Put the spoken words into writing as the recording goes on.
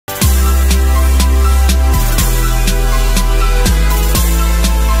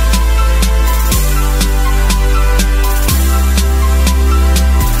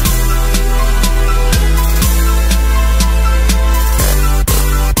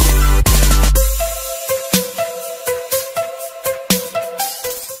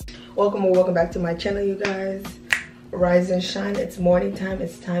Welcome or welcome back to my channel, you guys. Rise and shine. It's morning time.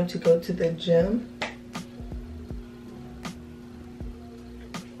 It's time to go to the gym.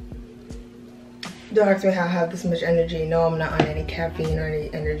 Don't ask me how I have this much energy. No, I'm not on any caffeine or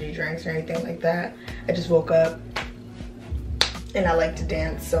any energy drinks or anything like that. I just woke up and I like to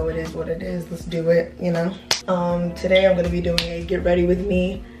dance, so it is what it is. Let's do it, you know. Today I'm gonna be doing a get ready with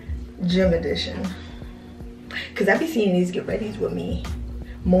me gym edition, because I be seeing these get readies with me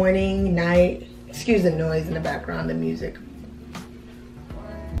morning, night. Excuse the noise in the background, the music.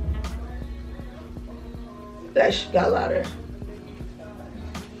 That shit got louder.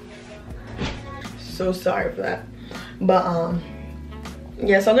 So sorry for that. But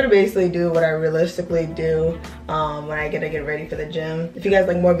yeah, so I'm gonna basically do what I realistically do when I get ready for the gym. If you guys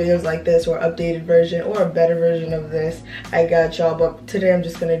like more videos like this, or updated version, or a better version of this, I got y'all. But today I'm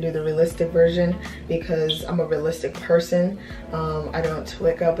just gonna do the realistic version because I'm a realistic person. I don't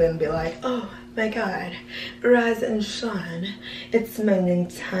wake up and be like, oh my god, rise and shine, it's morning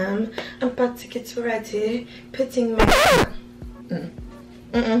time, I'm about to get ready, putting my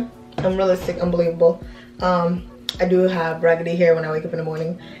I'm realistic, unbelievable. I do have raggedy hair when I wake up in the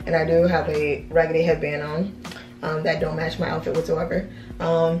morning, and I do have a raggedy headband on that don't match my outfit whatsoever.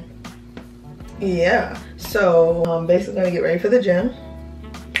 Yeah, so I'm basically gonna get ready for the gym.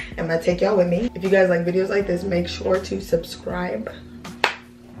 I'm gonna take y'all with me. If you guys like videos like this, make sure to subscribe.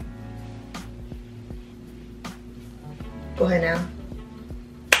 Go ahead now.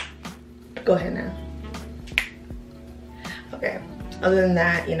 Go ahead now. Okay, other than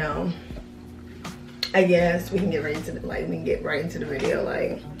that, you know, I guess we can get right into the video.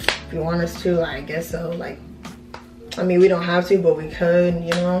 Like, if you want us to, I guess so. Like, I mean, we don't have to, but we could,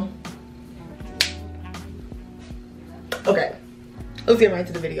 you know. Okay, let's get right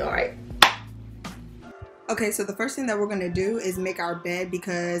into the video. All right. Okay, so the first thing that we're gonna do is make our bed,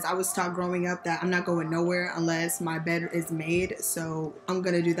 because I was taught growing up that I'm not going nowhere unless my bed is made. So I'm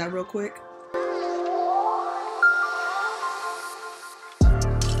gonna do that real quick.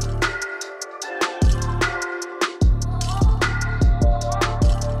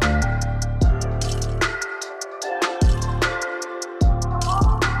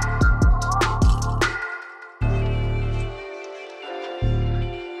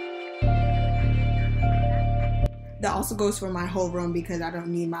 That also goes for my whole room, because I don't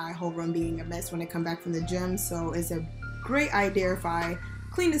need my whole room being a mess when I come back from the gym. So it's a great idea if I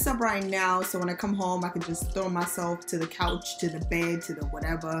clean this up right now, so when I come home I can just throw myself to the couch, to the bed, to the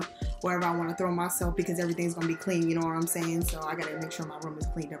whatever, wherever I want to throw myself, because everything's gonna be clean, you know what I'm saying? So I gotta make sure my room is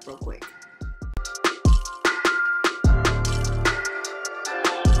cleaned up real quick.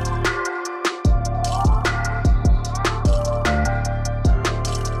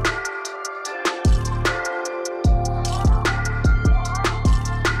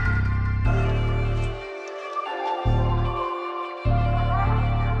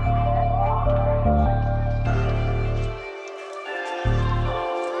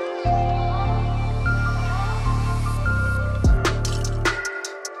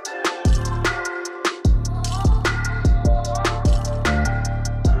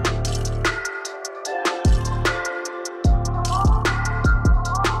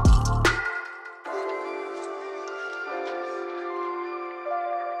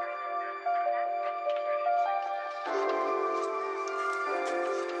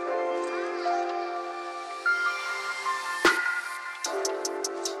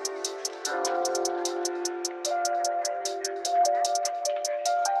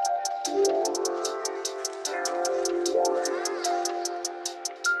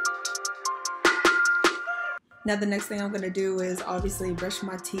 Now the next thing I'm gonna do is obviously brush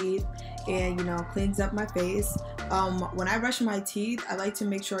my teeth and, you know, cleans up my face. When I brush my teeth, I like to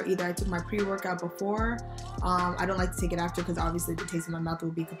make sure either I took my pre-workout before. I don't like to take it after, because obviously the taste in my mouth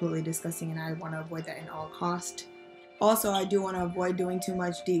will be completely disgusting, and I want to avoid that at all cost. Also, I do want to avoid doing too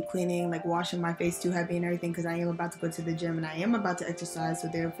much deep cleaning, like washing my face too heavy and everything, because I am about to go to the gym and I am about to exercise, so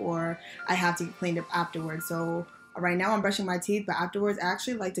therefore I have to get cleaned up afterwards. So right now I'm brushing my teeth, but afterwards I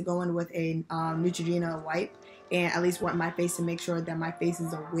actually like to go in with a Neutrogena wipe and at least wipe my face to make sure that my face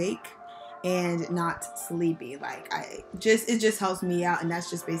is awake and not sleepy. Like, it just helps me out, and that's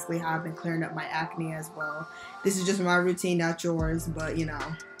just basically how I've been clearing up my acne as well. This is just my routine, not yours, but you know,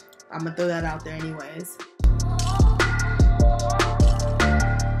 I'm gonna throw that out there anyways.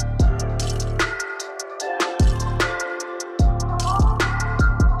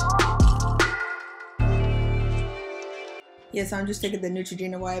 Yeah, so I'm just taking the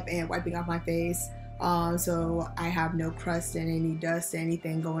Neutrogena wipe and wiping off my face. so I have no crust and any dust,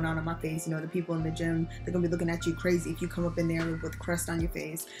 anything going on my face. You know, the people in the gym, they're gonna be looking at you crazy if you come up in there with crust on your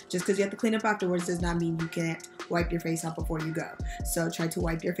face. Just because you have to clean up afterwards does not mean you can't wipe your face out before you go. So try to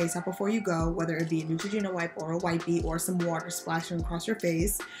wipe your face out before you go, whether it be a Neutrogena wipe or a wipey or some water splashing across your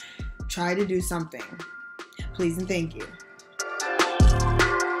face. Try to do something. Please and thank you.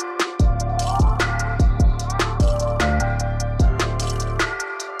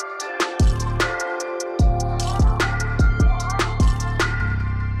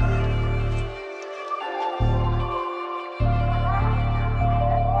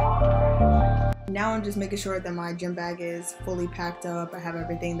 Now I'm just making sure that my gym bag is fully packed up. I have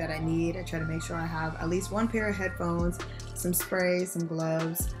everything that I need. I try to make sure I have at least one pair of headphones, some spray, some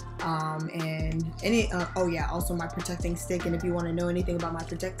gloves, and oh yeah, also my protecting stick. And if you want to know anything about my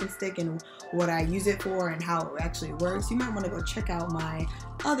protecting stick and what I use it for and how it actually works, you might want to go check out my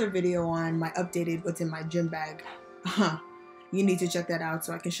other video on my updated what's in my gym bag. You need to check that out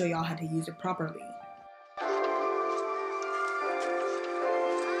so I can show y'all how to use it properly.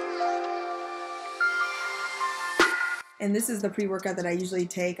 And this is the pre-workout that I usually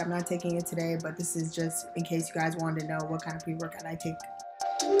take. I'm not taking it today, but this is just in case you guys wanted to know what kind of pre-workout I take.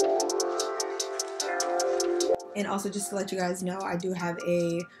 And also just to let you guys know, I do have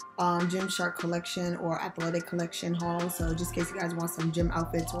a Gymshark collection or athletic collection haul. So just in case you guys want some gym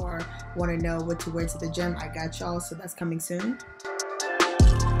outfits or want to know what to wear to the gym, I got y'all. So that's coming soon.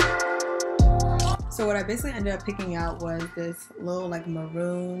 So what I basically ended up picking out was this little like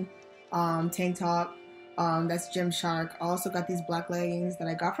maroon tank top. That's Gymshark. I also got these black leggings that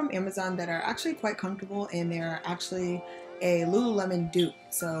I got from Amazon that are actually quite comfortable, and they're actually a Lululemon dupe.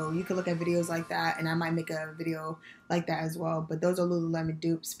 So you can look at videos like that, and I might make a video like that as well. But those are Lululemon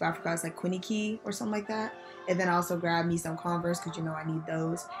dupes. But I forgot it's like Quinny Key or something like that. And then I also grabbed me some Converse because you know I need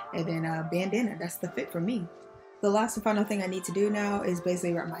those. And then a bandana. That's the fit for me. The last and final thing I need to do now is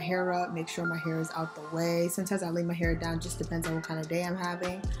basically wrap my hair up, make sure my hair is out the way. Sometimes I lay my hair down, just depends on what kind of day I'm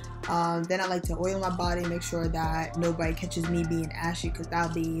having. Then I like to oil my body, make sure that nobody catches me being ashy because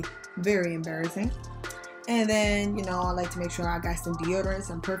that'll be very embarrassing. And then, you know, I like to make sure I got some deodorant,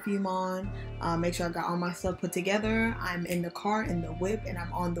 some perfume on, make sure I got all my stuff put together. I'm in the car, in the whip, and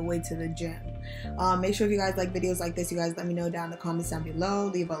I'm on the way to the gym. Make sure if you guys like videos like this, you guys let me know down in the comments down below.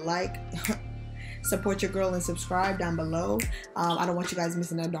 Leave a like. Support your girl and subscribe down below. I don't want you guys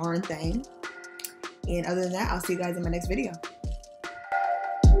missing a darn thing. And other than that, I'll see you guys in my next video.